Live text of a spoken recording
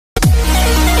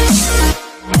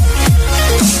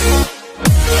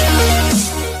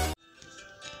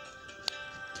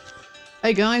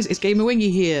Hi guys, it's Gamer Wingy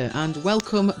here, and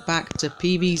welcome back to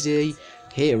PvZ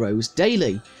Heroes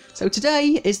Daily. So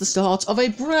today is the start of a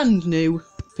brand new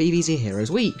PvZ Heroes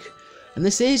week, and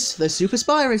this is the Super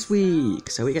Spyrus week,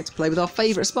 so we get to play with our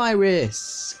favourite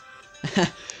Spyrus.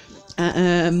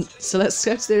 So let's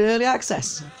go to the early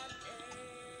access.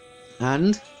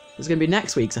 And there's going to be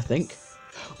next week's, I think.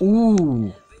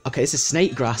 Ooh, okay, this is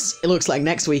snake grass. It looks like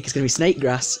next week is going to be snake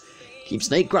grass. Keep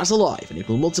snake grass alive and it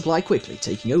will multiply quickly,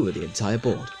 taking over the entire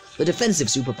board. The defensive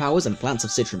superpowers and Plants of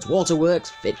Citron's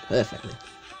waterworks fit perfectly.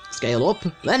 Scale up,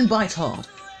 then bite hard.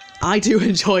 I do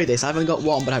enjoy this. I haven't got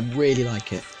one, but I really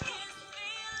like it.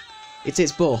 It's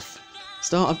its buff.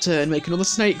 Start of turn, make another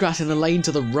snake grass in the lane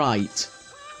to the right.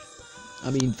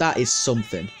 I mean, that is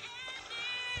something.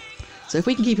 So if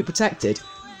we can keep it protected,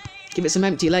 give it some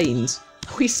empty lanes,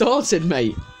 we sorted,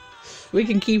 mate. We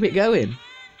can keep it going.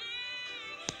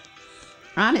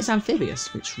 And it's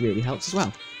amphibious, which really helps as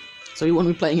well. So we want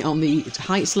to be playing it on the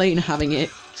heights lane, having it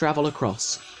travel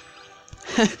across.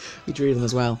 We drew them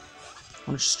as well. I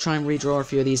want to just try and redraw a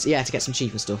few of these, yeah, to get some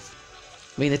cheaper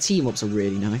stuff. I mean, the team-ups are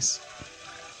really nice.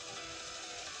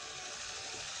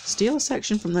 Steal a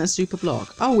section from their super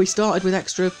block. Oh, we started with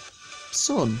extra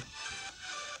sun.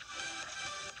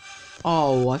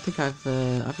 Oh, I think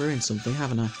I've ruined something,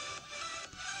 haven't I?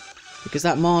 Because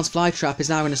that Mars flytrap is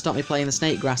now going to stop me playing the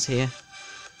snake grass here.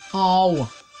 Oh!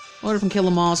 What if I kill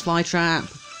the Mars flytrap?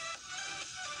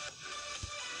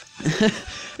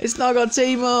 It's not got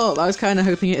team up! I was kind of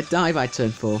hoping it'd die by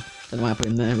turn 4. Don't know why I put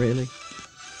him there, really.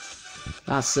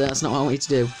 That's not what I want you to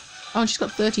do. Oh, and she's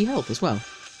got 30 health as well.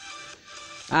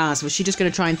 Ah, so is she just going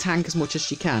to try and tank as much as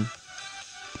she can?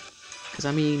 Because,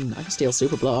 I mean, I can steal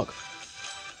super block.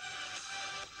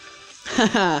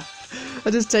 Haha!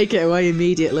 I just take it away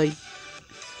immediately.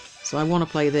 So I want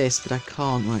to play this, but I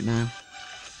can't right now.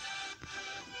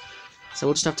 So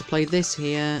we'll just have to play this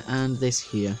here and this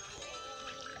here.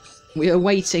 We are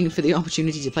waiting for the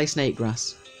opportunity to play snake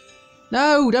grass.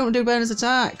 No, don't do bonus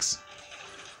attacks.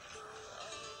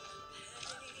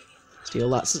 Steal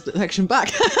that section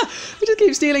back. We just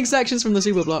keep stealing sections from the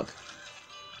super block.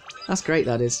 That's great,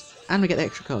 that is. And we get the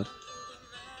extra card.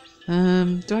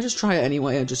 Do I just try it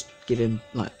anyway or just give him,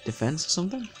 like, defense or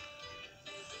something?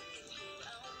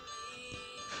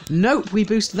 Nope, we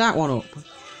boost that one up.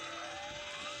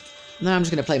 No, I'm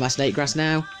just going to play my snake grass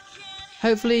now.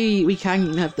 Hopefully we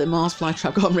can have the Mars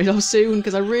flytrap gotten rid of soon,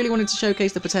 because I really wanted to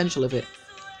showcase the potential of it.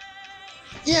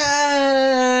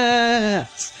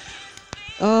 Yes!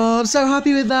 Oh, I'm so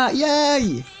happy with that,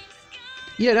 yay!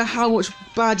 You don't know how much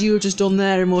bad you have just done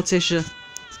there, Morticia.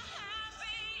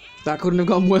 That couldn't have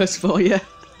gone worse for you.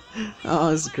 Oh,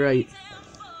 that's great.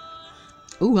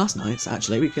 Ooh, that's nice,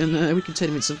 actually. We can turn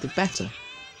him into something better.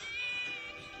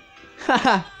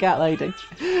 Haha, cat lady.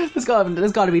 There's got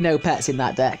to be no pets in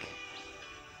that deck.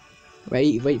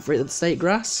 Wait for it to snake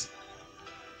grass.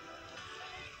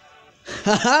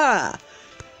 Haha!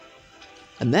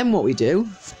 And then what we do...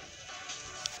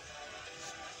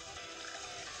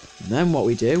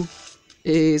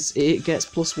 is it gets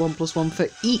 +1/+1 for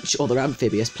each other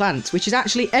amphibious plant, which is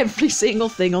actually every single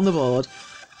thing on the board.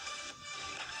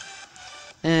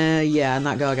 Yeah, and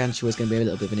that Gargantua is going to be a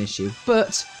little bit of an issue,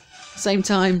 but at the same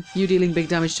time, you dealing big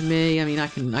damage to me, I mean, I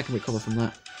can recover from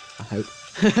that. I hope.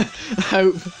 I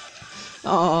hope.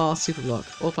 Oh, super block.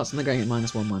 All plants on the going at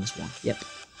 -1/-1. Yep.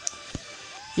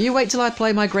 You wait till I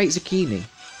play my Great Zucchini.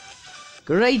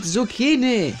 Great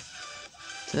Zucchini!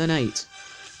 Turn 8.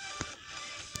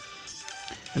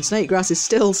 And snake grass is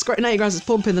still... Snake grass is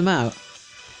pumping them out.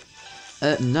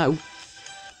 No.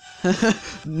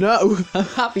 No! I'm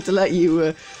happy to let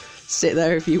you sit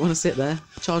there if you want to sit there.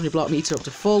 Charge your block meter up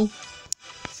to full.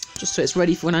 Just so it's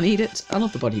ready for when I need it. I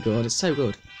love the bodyguard, it's so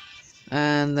good.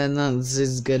 And then that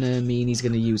is gonna mean he's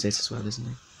gonna use it as well, isn't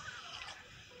he?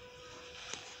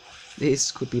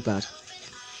 This could be bad.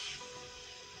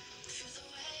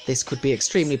 This could be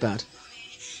extremely bad.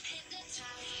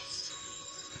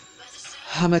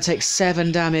 I'm gonna take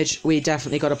 7 damage. We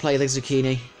definitely gotta play the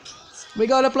Zucchini. We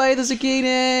gotta play the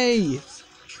Zucchini!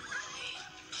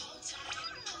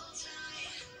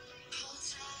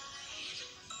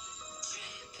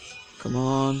 Come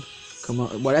on. Come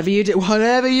on. Whatever you do,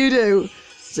 Zucchini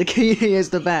is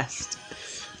the best.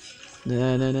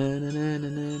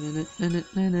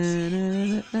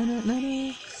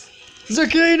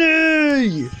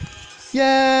 Zucchini!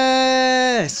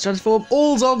 Yes! Transform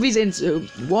all zombies into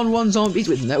 1/1 zombies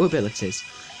with no abilities.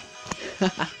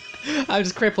 I've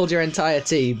just crippled your entire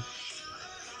team.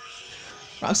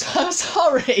 I'm so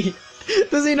sorry!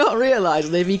 Does he not realise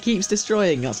that if he keeps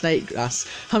destroying that snake grass,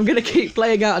 I'm going to keep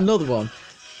playing out another one?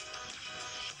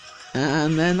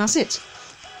 And then that's it.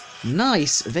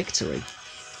 Nice victory.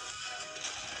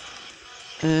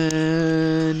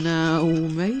 Now,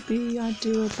 maybe I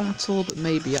do a battle, but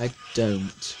maybe I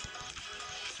don't.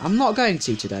 I'm not going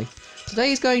to today.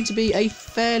 Today is going to be a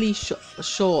fairly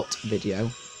short video,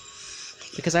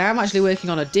 because I am actually working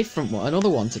on a different one, another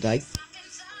one today,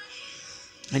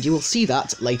 and you will see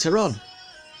that later on.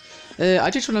 I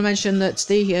just want to mention that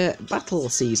the battle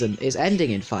season is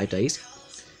ending in 5 days,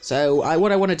 so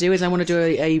what I want to do is I want to do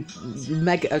a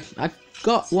mega... I've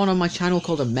got one on my channel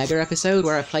called a mega episode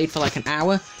where I played for like an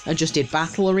hour and just did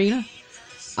Battle Arena.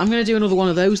 I'm going to do another one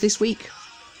of those this week,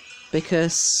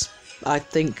 because I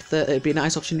think that it'd be a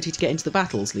nice opportunity to get into the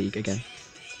Battles League again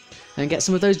and get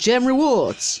some of those gem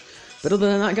rewards. But other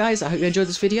than that, guys, I hope you enjoyed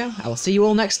this video. I will see you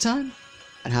all next time,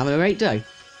 and have a great day.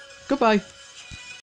 Goodbye.